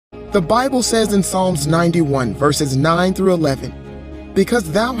The Bible says in Psalms 91, verses 9 through 11,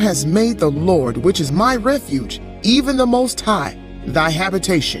 "Because thou hast made the Lord, which is my refuge, even the Most High, thy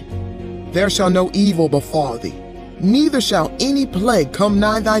habitation, there shall no evil befall thee, neither shall any plague come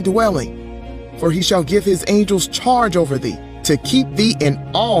nigh thy dwelling. For he shall give his angels charge over thee, to keep thee in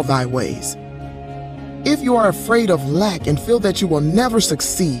all thy ways." If you are afraid of lack and feel that you will never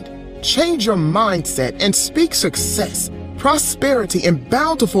succeed, change your mindset and speak success, prosperity, and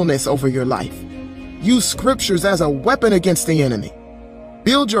bountifulness over your life. Use scriptures as a weapon against the enemy.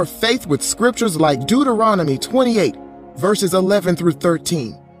 Build your faith with scriptures like Deuteronomy 28, verses 11 through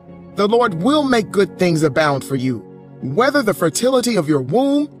 13. The Lord will make good things abound for you, whether the fertility of your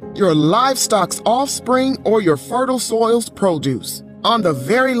womb, your livestock's offspring, or your fertile soil's produce, on the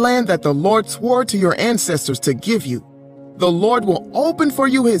very land that the Lord swore to your ancestors to give you. The Lord will open for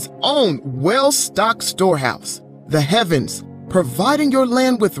you his own well-stocked storehouse, the heavens, providing your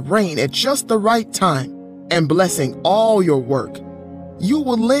land with rain at just the right time and blessing all your work. You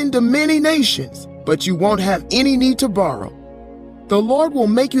will lend to many nations, but you won't have any need to borrow. The Lord will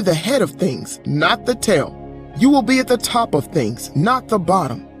make you the head of things, not the tail. You will be at the top of things, not the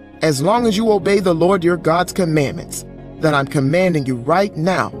bottom, as long as you obey the Lord your God's commandments that I'm commanding you right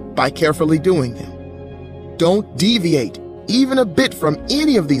now by carefully doing them. Don't deviate even a bit from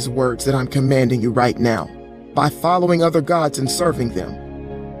any of these words that I'm commanding you right now by following other gods and serving them.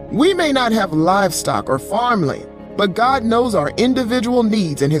 We may not have livestock or farmland, but God knows our individual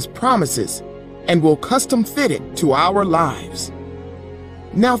needs and his promises and will custom fit it to our lives.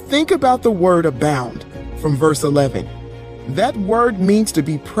 Now think about the word abound from verse 11. That word means to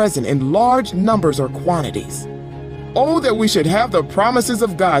be present in large numbers or quantities. Oh, that we should have the promises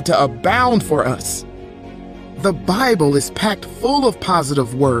of God to abound for us. The Bible is packed full of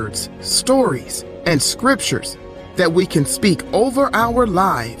positive words, stories, and scriptures that we can speak over our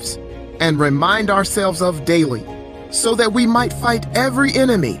lives and remind ourselves of daily so that we might fight every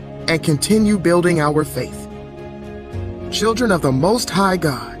enemy and continue building our faith. Children of the Most High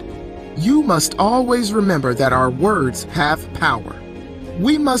God, you must always remember that our words have power.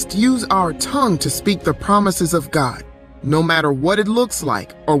 We must use our tongue to speak the promises of God, no matter what it looks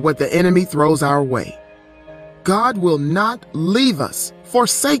like or what the enemy throws our way. God will not leave us,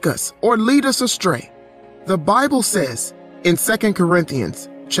 forsake us, or lead us astray. The Bible says in 2 Corinthians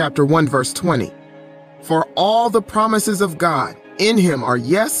chapter 1, verse 20, "For all the promises of God in him are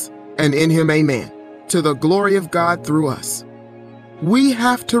yes, and in him amen, to the glory of God through us." We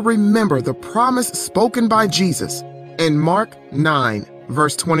have to remember the promise spoken by Jesus in Mark 9,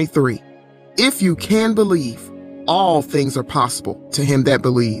 verse 23. "If you can believe, all things are possible to him that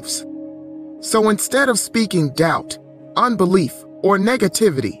believes." So instead of speaking doubt, unbelief, or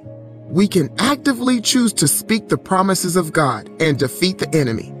negativity, we can actively choose to speak the promises of God and defeat the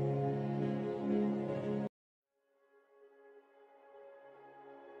enemy.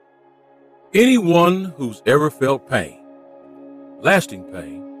 Anyone who's ever felt pain, lasting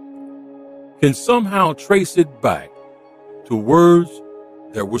pain, can somehow trace it back to words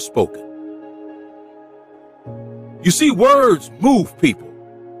that were spoken. You see, words move people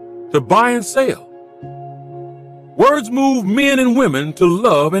to buy and sell. Words move men and women to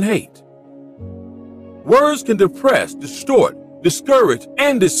love and hate. Words can depress, distort, discourage,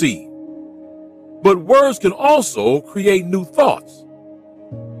 and deceive. But words can also create new thoughts.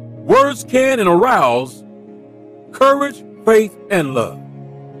 Words can and arouse courage, faith, and love.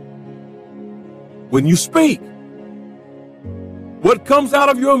 When you speak, what comes out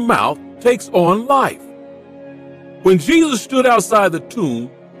of your mouth takes on life. When Jesus stood outside the tomb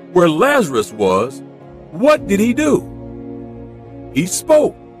where Lazarus was, what did he do? He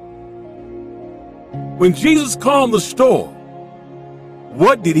spoke. When Jesus calmed the storm,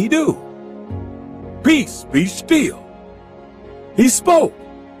 what did he do? Peace, be still. He spoke.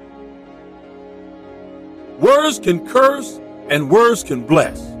 Words can curse and words can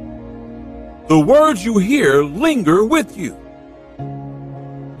bless. The words you hear linger with you.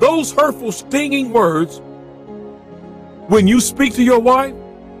 Those hurtful, stinging words, when you speak to your wife,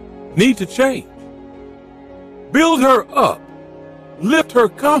 need to change. Build her up. Lift her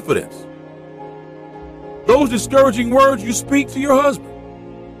confidence. Those discouraging words you speak to your husband,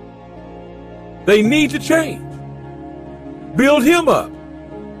 they need to change. Build him up.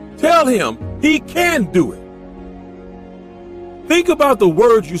 Tell him he can do it. Think about the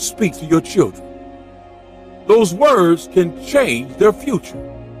words you speak to your children. Those words can change their future,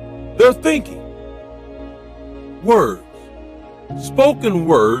 their thinking. Words, spoken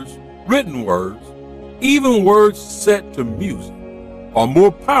words, written words, even words set to music, are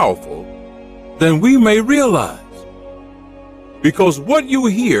more powerful than we may realize. because what you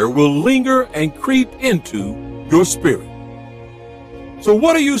hear will linger and creep into your spirit. So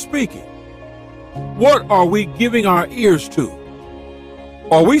what are you speaking? What are we giving our ears to?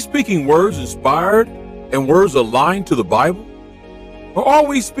 Are we speaking words inspired and words aligned to the Bible? Or are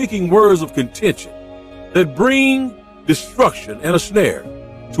we speaking words of contention that bring destruction and a snare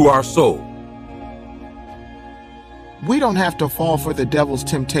to our soul? We don't have to fall for the devil's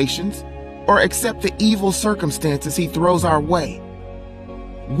temptations or accept the evil circumstances he throws our way.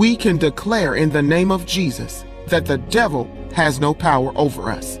 We can declare in the name of Jesus that the devil has no power over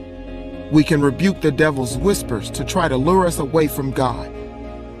us. We can rebuke the devil's whispers to try to lure us away from God.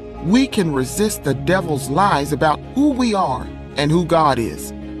 We can resist the devil's lies about who we are and who God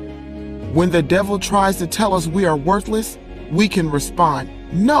is. When the devil tries to tell us we are worthless, we can respond,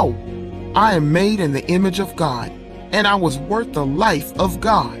 "No, I am made in the image of God, and I was worth the life of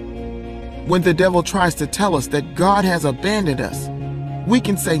God." When the devil tries to tell us that God has abandoned us, we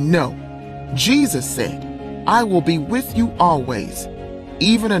can say, "No, Jesus said, I will be with you always,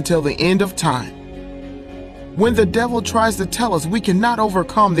 even until the end of time." When the devil tries to tell us we cannot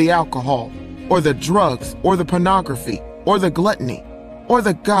overcome the alcohol, or the drugs, or the pornography, or the gluttony, or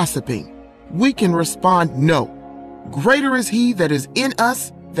the gossiping, we can respond, "No, greater is he that is in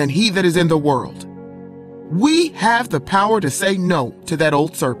us than he that is in the world." We have the power to say no to that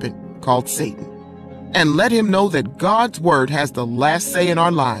old serpent called Satan, and let him know that God's word has the last say in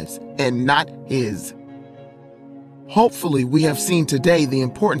our lives and not his. Hopefully, we have seen today the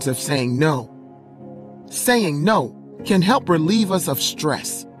importance of saying no. Saying no can help relieve us of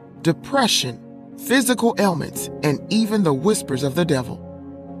stress, depression, physical ailments, and even the whispers of the devil.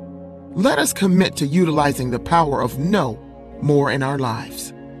 Let us commit to utilizing the power of no more in our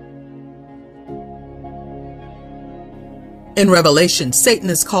lives. In Revelation, Satan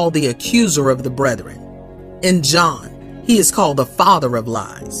is called the accuser of the brethren. In John, he is called the father of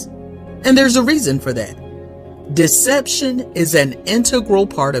lies. And there's a reason for that. Deception is an integral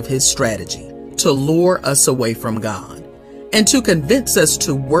part of his strategy to lure us away from God and to convince us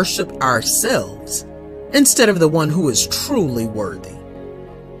to worship ourselves instead of the one who is truly worthy.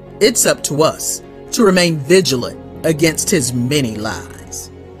 It's up to us to remain vigilant against his many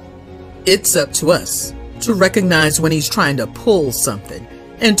lies. It's up to us to recognize when he's trying to pull something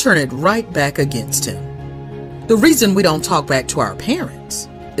and turn it right back against him. The reason we don't talk back to our parents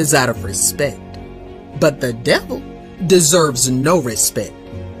is out of respect. But the devil deserves no respect.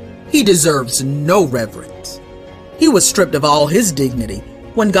 He deserves no reverence. He was stripped of all his dignity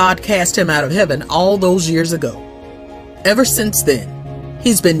when God cast him out of heaven all those years ago. Ever since then,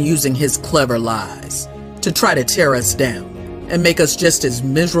 he's been using his clever lies to try to tear us down and make us just as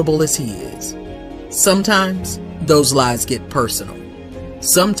miserable as he is. Sometimes those lies get personal.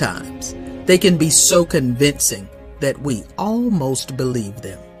 Sometimes they can be so convincing that we almost believe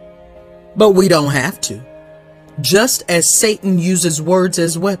them. But we don't have to. Just as Satan uses words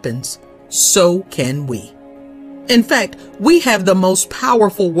as weapons, so can we. In fact, we have the most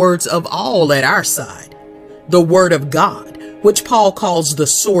powerful words of all at our side, the Word of God, which Paul calls the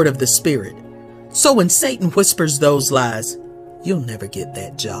sword of the Spirit. So when Satan whispers those lies, "You'll never get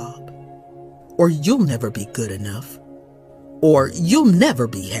that job," or "You'll never be good enough," or "You'll never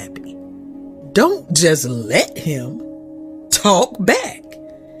be happy," don't just let him. Talk back.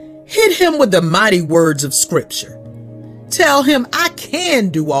 Hit him with the mighty words of Scripture. Tell him, "I can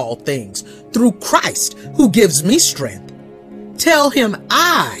do all things through Christ who gives me strength." Tell him,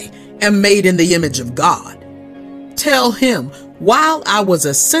 "I am made in the image of God." Tell him, "While I was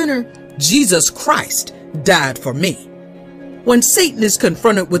a sinner, Jesus Christ died for me." When Satan is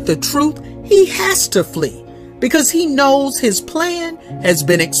confronted with the truth, he has to flee because he knows his plan has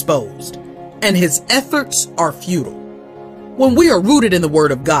been exposed and his efforts are futile. When we are rooted in the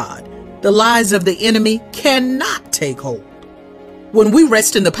Word of God, the lies of the enemy cannot take hold. When we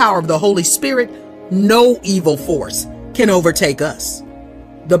rest in the power of the Holy Spirit, no evil force can overtake us.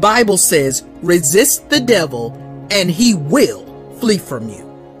 The Bible says, "Resist the devil and he will flee from you."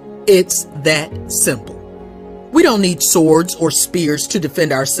 It's that simple. We don't need swords or spears to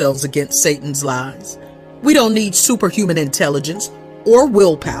defend ourselves against Satan's lies. We don't need superhuman intelligence or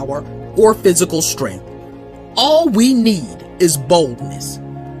willpower or physical strength. All we need is boldness.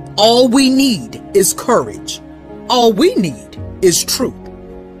 All we need is courage. All we need is truth.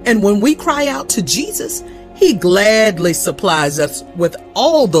 And when we cry out to Jesus, he gladly supplies us with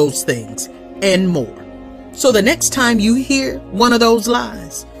all those things and more. So the next time you hear one of those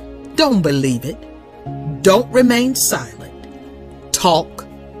lies, don't believe it. Don't remain silent. Talk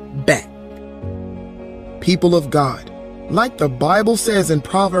back. People of God, like the Bible says in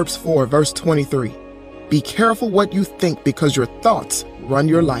Proverbs 4 verse 23, Be careful what you think, because your thoughts run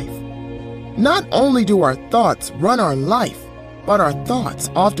your life. Not only do our thoughts run our life, but our thoughts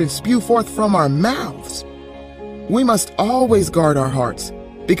often spew forth from our mouths. We must always guard our hearts,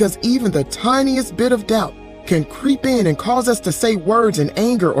 because even the tiniest bit of doubt can creep in and cause us to say words in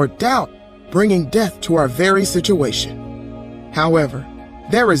anger or doubt, bringing death to our very situation. However,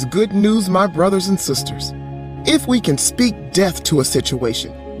 there is good news, my brothers and sisters. If we can speak death to a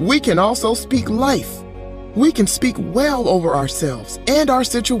situation, we can also speak life. We can speak well over ourselves and our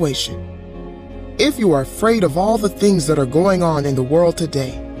situation. If you are afraid of all the things that are going on in the world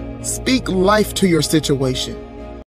today, speak life to your situation.